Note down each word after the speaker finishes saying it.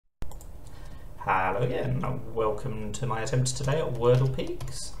Hello again, and welcome to my attempt today at Wordle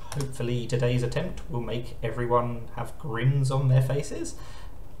Peaks. Hopefully today's attempt will make everyone have grins on their faces.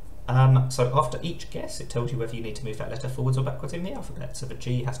 So after each guess it tells you whether you need to move that letter forwards or backwards in the alphabet. So the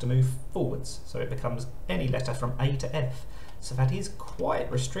G has to move forwards, so it becomes any letter from A to F. So that is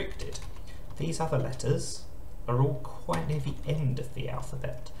quite restricted. These other letters are all quite near the end of the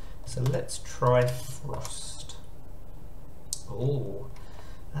alphabet. So let's try frost. Oh,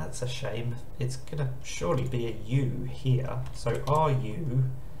 that's a shame. It's gonna surely be a U here. So RU,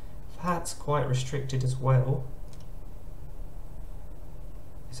 that's quite restricted as well.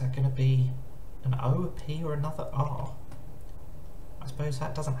 Is that gonna be an O, a P, or another R? I suppose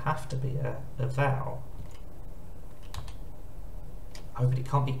that doesn't have to be a vowel. Oh, but it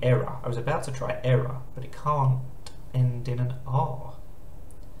can't be error. I was about to try error, but it can't end in an R.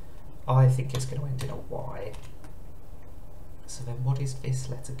 I think it's going to end in a Y. So then what is this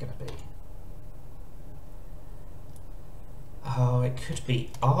letter going to be? Oh, it could be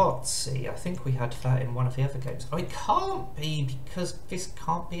artsy. I think we had that in one of the other games. Oh, it can't be, because this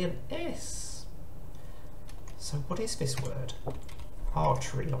can't be an S. So what is this word?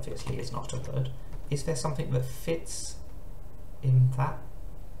 Archery obviously is not a word. Is there something that fits in that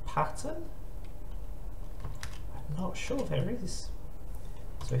pattern? I'm not sure there is.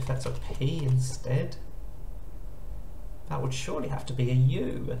 So if that's a P instead, that would surely have to be a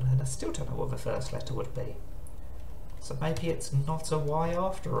U, and I still don't know what the first letter would be. So maybe it's not a Y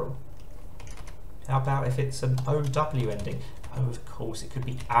after all. How about if it's an OW ending? Oh, of course, it could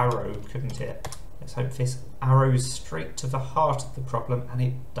be arrow, couldn't it? Let's hope this arrows straight to the heart of the problem, and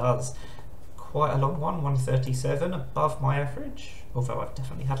it does. Quite a long one, 137, above my average, although I've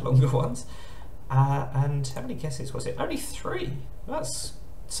definitely had longer ones. And how many guesses was it? Only 3. That's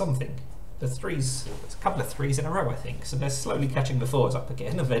something. The threes, it's a couple of 3s in a row, I think, so they're slowly catching the 4s up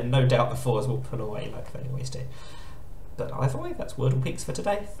again, and then no doubt the 4s will pull away like they always do. But either way, that's Wordle Peaks for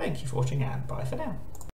today. Thank you for watching, and bye for now.